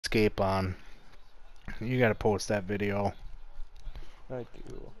escape on. You gotta post that video. I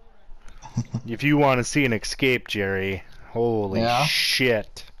do. If you want to see an escape, Jerry, holy Yeah.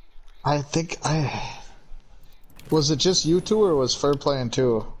 shit. I think I... Was it just you two, or was Ferb playing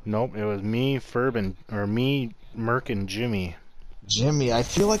too? Nope, it was me, Ferb, or me, Merc, and Jimmy. Jimmy, I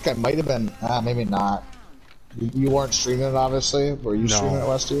feel like I might have been... maybe not. You weren't streaming it, obviously? Were you streaming it,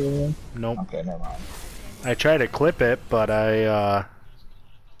 Westy? Nope. Okay, never mind. I tried to clip it, but I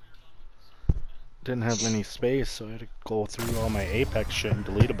didn't have any space, so I had to go through all my Apex shit and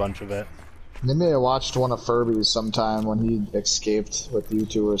delete a bunch of it. Maybe I watched one of Furby's sometime when he escaped with you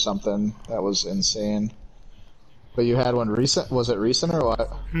two or something. That was insane. But you had one recent? Was it recent or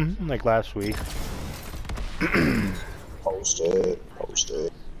what? Like last week. Post it. Post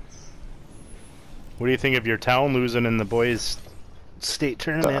it. What do you think of your town losing in the boys' state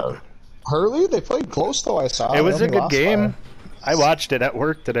tournament? Hurley? They played close though, I saw. It was a good game. I watched it at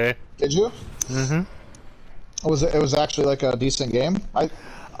work today. Did you? Mm-hmm. It was actually like a decent game? Like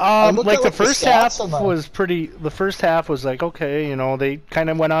the first half was pretty. The first half was like, okay, you know, they kind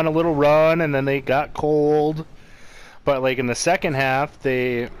of went on a little run and then they got cold. But like in the second half,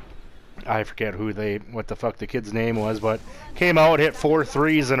 I forget what the fuck the kid's name was, but came out, hit 4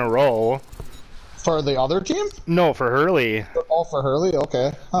 threes in a row. For the other team? No, for Hurley. Oh, for Hurley?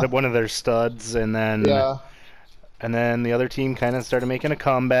 Okay. Huh. One of their studs, and then yeah. And then the other team kind of started making a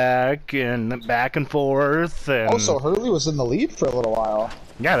comeback and back and forth. And... Oh, so Hurley was in the lead for a little while.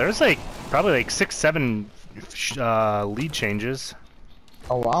 Yeah, there was like probably like 6, 7 lead changes.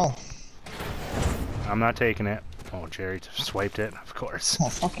 Oh wow. I'm not taking it. Oh, Jerry just swiped it, of course. Oh,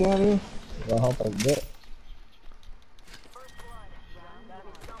 fuck yeah, dude. I hope I get.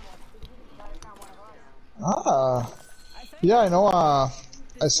 Yeah, I know,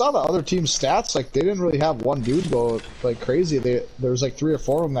 I saw the other team's stats, like, they didn't really have one dude go, like, crazy. There was, like, 3 or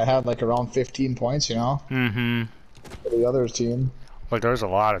 4 of them that had, like, around 15 points, you know? Mm-hmm. For the other team. Like, there's a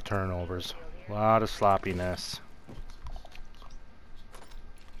lot of turnovers. A lot of sloppiness.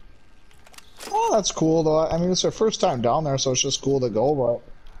 Oh, that's cool, though. I mean, it's their first time down there, so it's just cool to go, but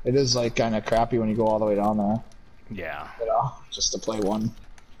it is, like, kind of crappy when you go all the way down there. Yeah. You know, just to play one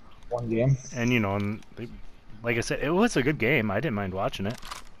game. And, you know, like I said, it was a good game. I didn't mind watching it.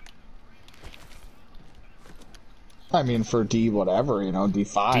 I mean, for D whatever, you know,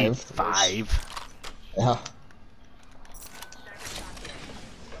 D5. D5. Yeah.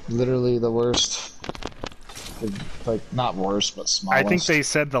 Literally the worst. Like, not worst, but smallest. I think they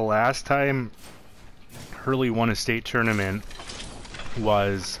said the last time Hurley won a state tournament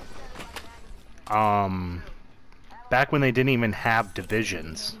was back when they didn't even have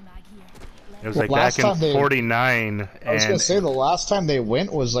divisions. It was like back in 49. I was gonna say the last time they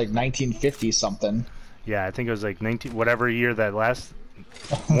went was like 1950 something. Yeah, I think it was like 19 whatever year that last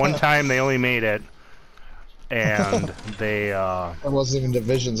one time they only made it, and they There wasn't even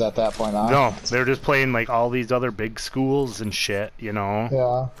divisions at that point. Huh? No, they were just playing like all these other big schools and shit, you know.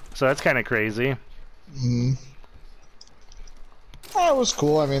 Yeah. So that's kind of crazy. Hmm. It was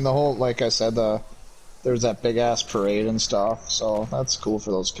cool. I mean, the whole, like I said, there's that big ass parade and stuff. So that's cool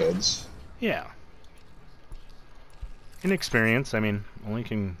for those kids. Yeah. Inexperience, I mean, only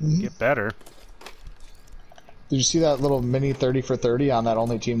can get better. Did you see that little mini 30 for 30 on that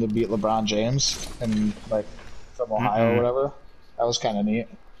only team to beat LeBron James and like from Ohio or whatever? That was kind of neat.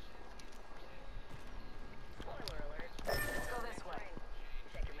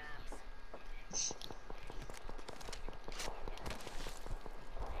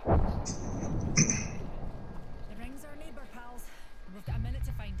 The ring's our neighbor, pals. We've got a minute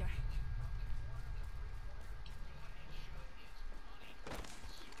to find her.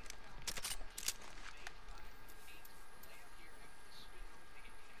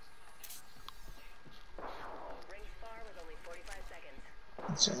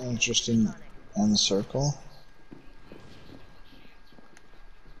 It's an interesting end circle.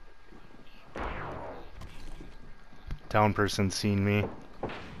 Town person seen me.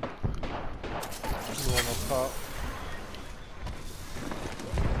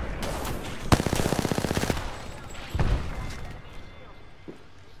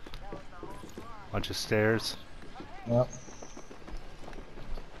 Bunch of stairs. Yep.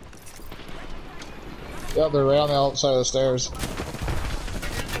 Yep, they're right on the outside of the stairs.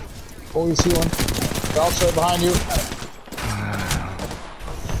 Oh, you see one? They're outside behind you.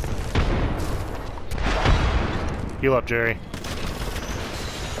 Heal up, Jerry.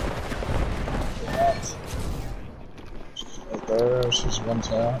 Right there, she's one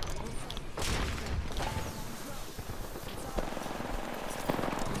tap.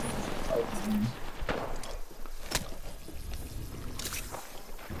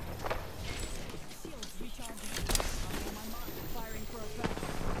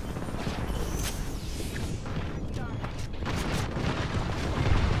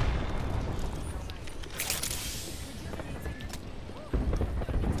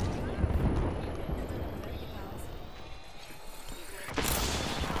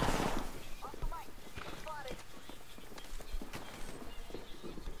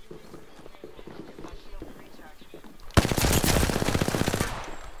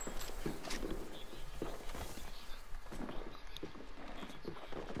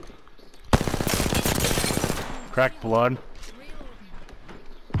 Cracked blood.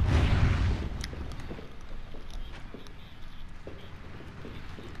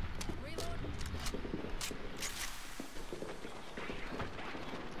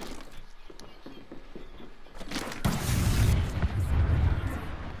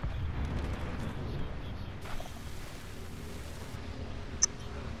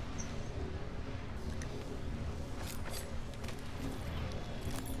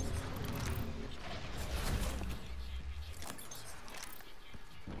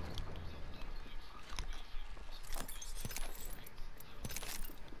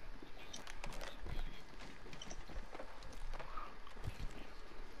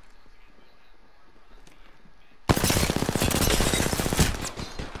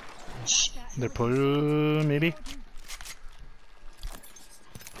 They're maybe.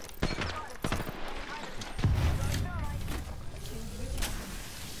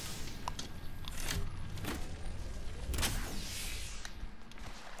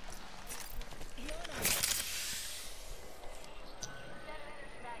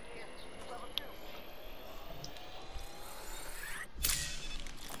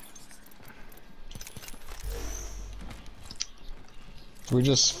 Can we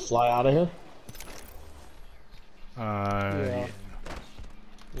just fly out of here? Yeah.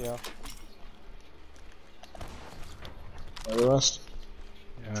 Yeah. The rest?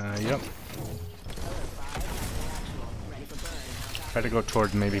 Yep. Try to go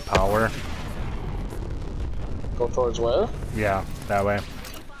towards maybe power. Go towards where? Yeah, that way.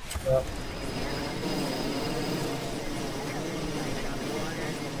 Yep.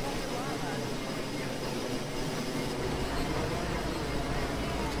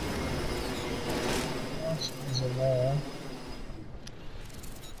 In there.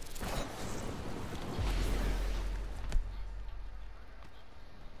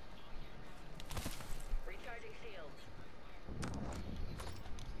 Recharging shields.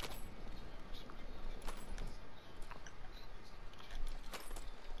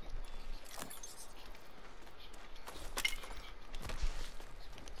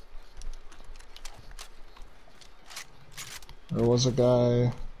 There was a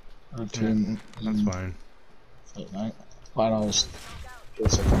guy or team. That's fine. At night. Finals.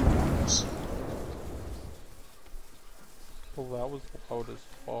 Just a couple minutes. Well, that was loud as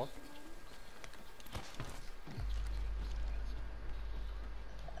fuck.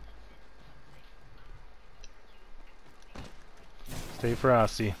 Stay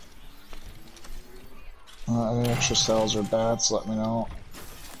frosty. Any extra cells or bats, let me know.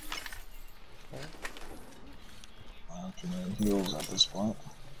 I don't need heals at this point.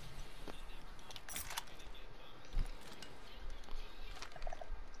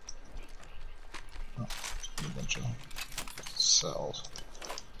 Oh, a bunch of cells.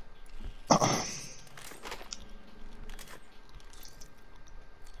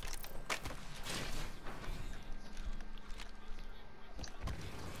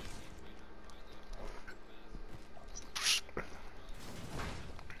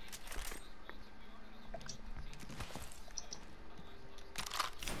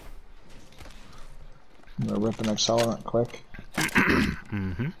 I'm gonna rip an accelerant quick.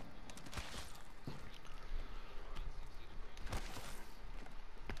 Mm-hmm.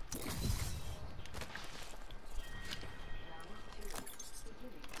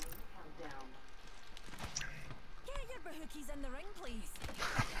 Get your bahookies in the ring, please.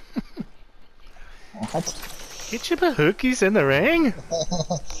 What? Get your bahookies in the ring.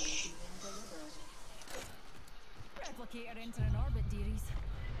 Replicator entering orbit, dearies.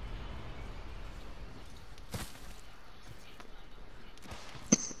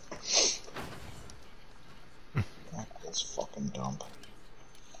 This fucking dump.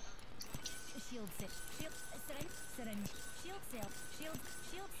 Shield cell. Shield syringe. Syringe. Shield cell.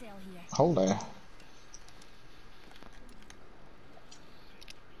 Shield cell here. Hold there.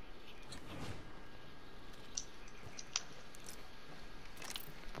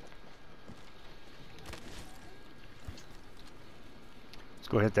 Let's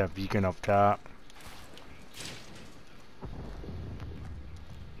go hit that beacon up top.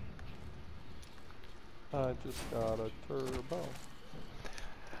 I just got a turbo.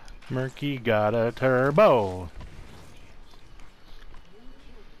 Murky got a turbo.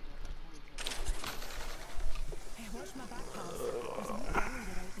 Hey, watch my back, pals. There's a new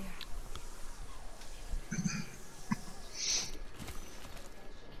warrior out there.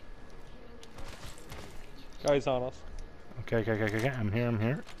 Guys on us. Okay. I'm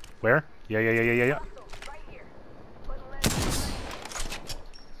here. Where? Yeah.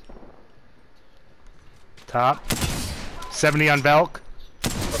 Top. 70 on Belk.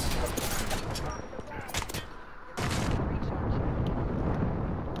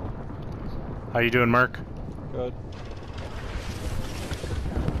 How you doing, Mark? Good.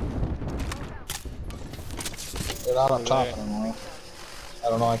 They're not up Are top they? anymore. I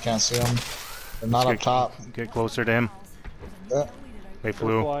don't know, I can't see them. They're not up top. Get closer to him. Yeah. They They're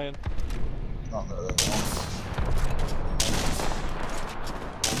flew. flying. Oh, there they go.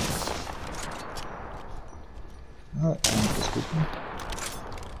 Alright, just keeping.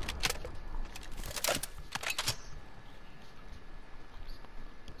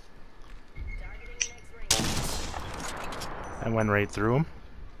 I went right through him.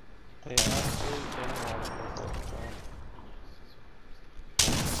 They absolutely didn't want to go for it,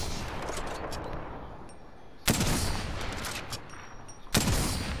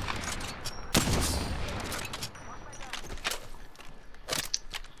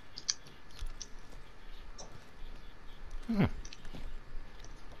 Hmm.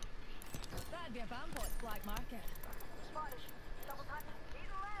 That'd be a Bambo's black market.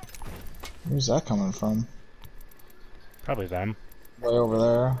 Where's that coming from? Probably them. Way over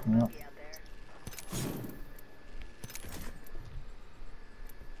there. Yep.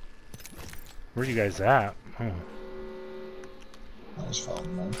 Where you guys at? Oh. I just found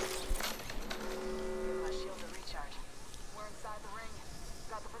them. My shield to recharge. We're inside the ring.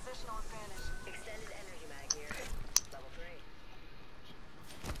 Got the positional advantage. Extended energy mag here. Level 3.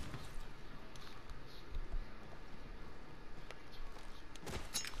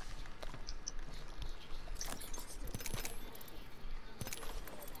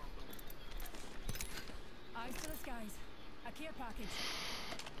 Eyes to the skies. A care package.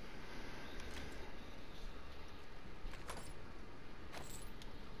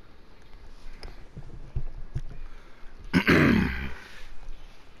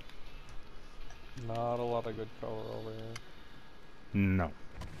 Not a lot of good cover over here. No.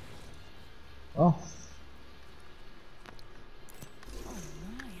 Oh,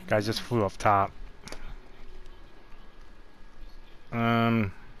 Guys just flew up top.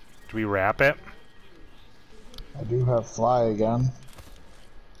 Do we wrap it? I do have fly again.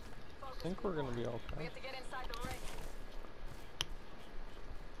 I think we're gonna be We okay. have to get inside the ring.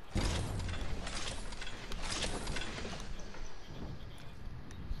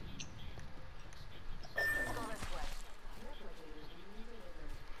 Let's go this way.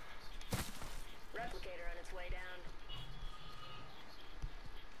 Replicator on its way down.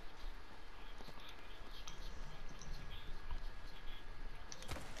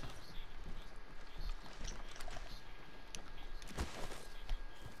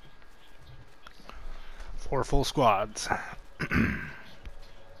 Four full squads.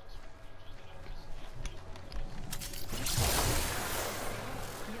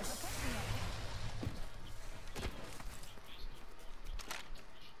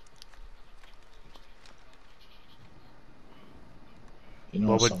 You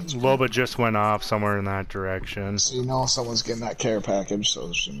know, Loba just went off somewhere in that direction. so you know someone's getting that care package, so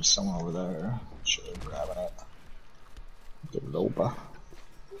there's gonna be someone over there. Sure, grabbing it. Good Loba.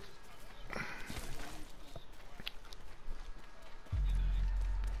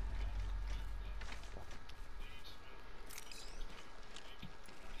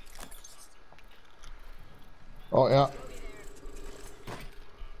 Oh yeah.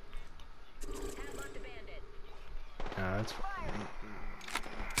 Padlock the bandit. Yeah, that's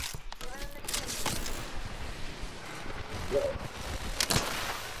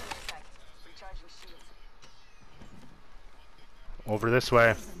Recharging shields. over this way.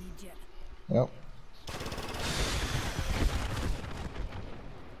 I need you. Yep.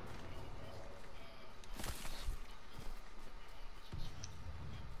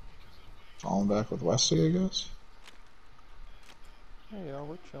 Falling back with Wesley, I guess. Hey, yeah,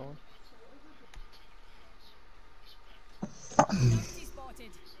 we're chilling. Enemy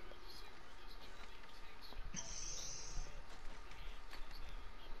spotted.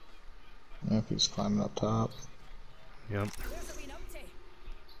 Yep, he's climbing up top. Yep. Where's the wee numpty?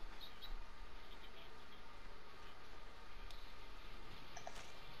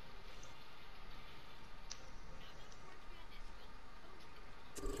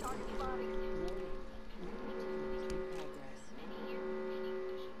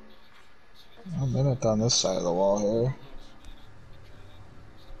 A minute on this side of the wall here.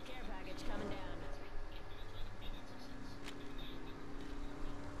 Care package coming down.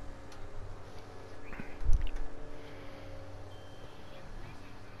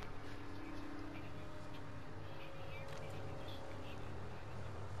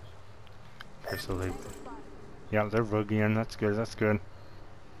 Okay, so they, yeah, they're boogieing. That's good. That's good.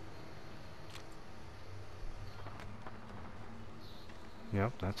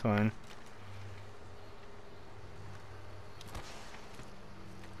 Yep, that's fine.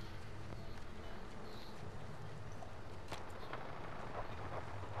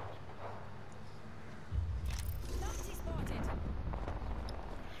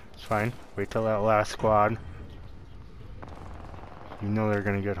 fine. Wait till that last squad. You know they're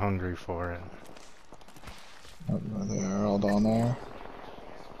gonna get hungry for it. They are all down there.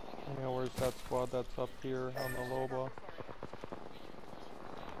 Yeah, where's that squad that's up here on the Loba?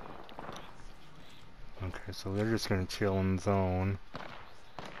 Okay, so they're just gonna chill in zone.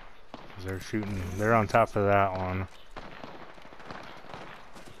 'Cause they're shooting. They're on top of that one.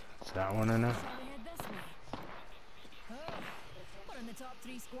 Is that one in it? Shall we head this way? Oh, we're in the top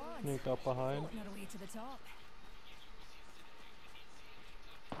 3 squads. Sneak up behind. Floating our way to the top.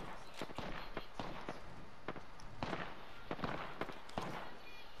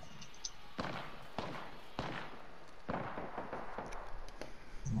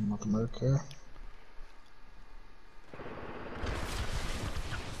 I'm not the merc here.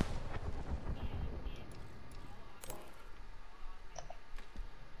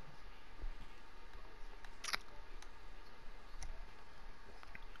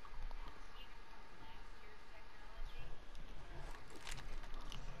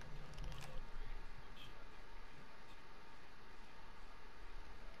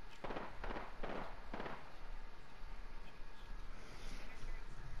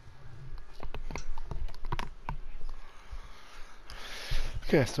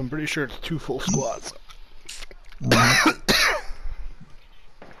 Okay, so I'm pretty sure it's 2 full squads.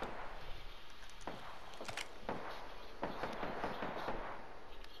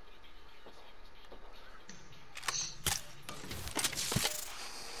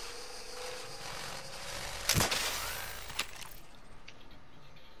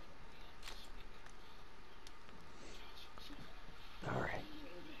 Alright.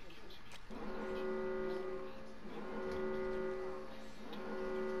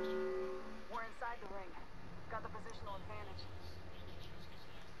 We're inside the ring. Got the positional advantage.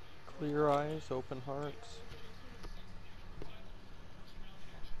 Clear eyes, open hearts.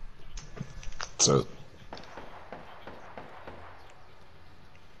 So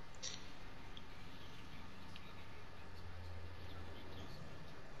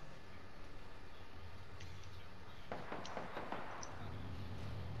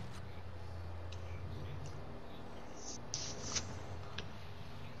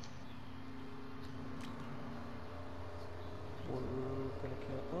We're gonna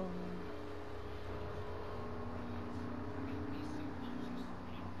kill them.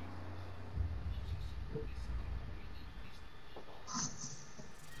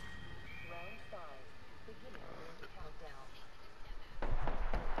 Round 5. Beginning ring countdown.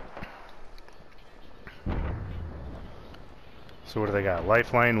 So what do they got?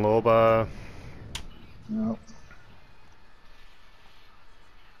 Lifeline, Loba. yep.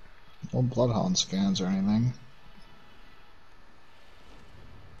 No bloodhound scans or anything.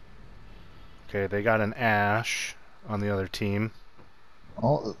 Okay, they got an Ash on the other team.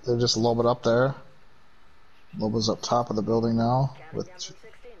 Oh, they just lob it up there. Loba's up top of the building now with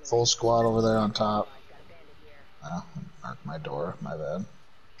full squad over there on top. Ah, mark my door, my bad.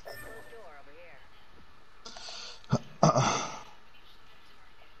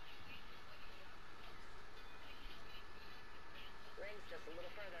 Rings just a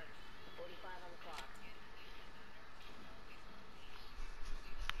little further. 45 on the clock.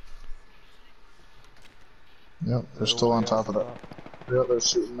 Yep, they're still on top of that. Yep, they're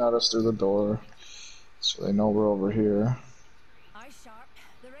shooting at us through the door. So they know we're over here. Eyes sharp.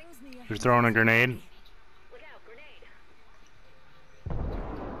 The ring's near. They're throwing a grenade. Look out, grenade.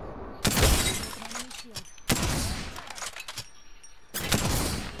 Enemy shield.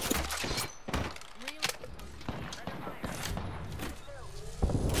 Real.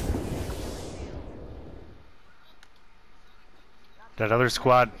 That other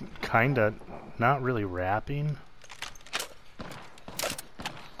squad kinda not really rapping.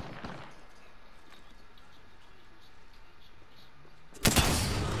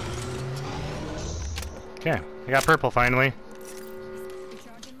 Okay, I got purple finally.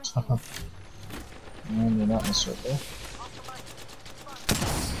 Recharging my shield. And you're not in a circle.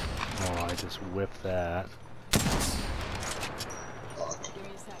 Oh, I just whipped that. Give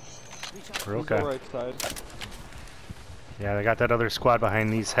me a sec. Recharging. We're Who's the okay. right side? Yeah, they got that other squad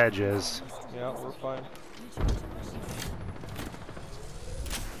behind these hedges. Yeah, we're fine. Recharging my shield.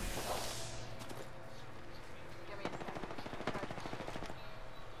 Give me a sec.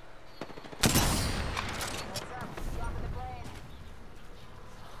 Heads up. Dropping the blade.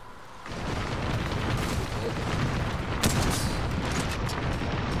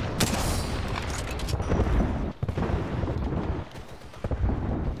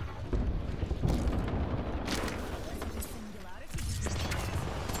 Singularity.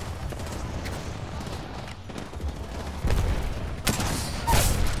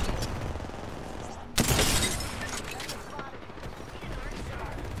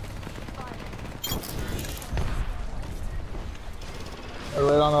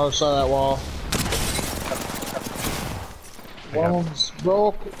 other side of that wall. One of them's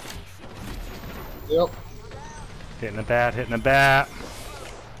broke. Yep. Hitting the bat, hitting the bat.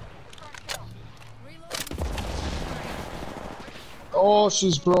 Oh,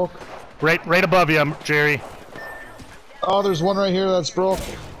 she's broke. Right above you, Jerry. Oh, there's one right here that's broke.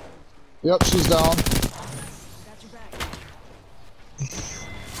 Yep, she's down.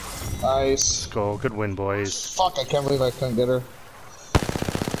 Nice. Let's go. Good win, boys. Fuck, I can't believe I couldn't get her.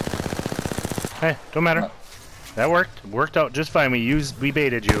 Hey, don't matter. That worked. Worked out just fine. We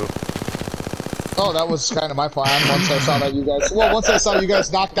baited you. Oh, that was kind of my plan. Once I saw that you guys, once I saw you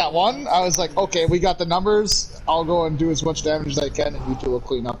guys knock that one, I was like, okay, we got the numbers. I'll go and do as much damage as I can, and you two will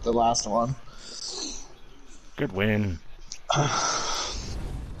clean up the last one. Good win.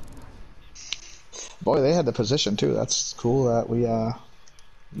 Boy, they had the position too. That's cool that we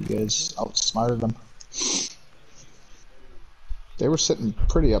you guys outsmarted them. They were sitting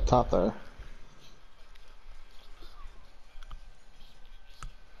pretty up top there.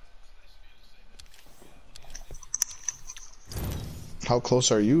 How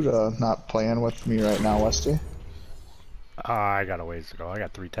close are you to not playing with me right now, Westy? I got a ways to go. I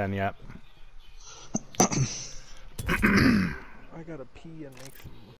got 310 yet. I gotta pee and make some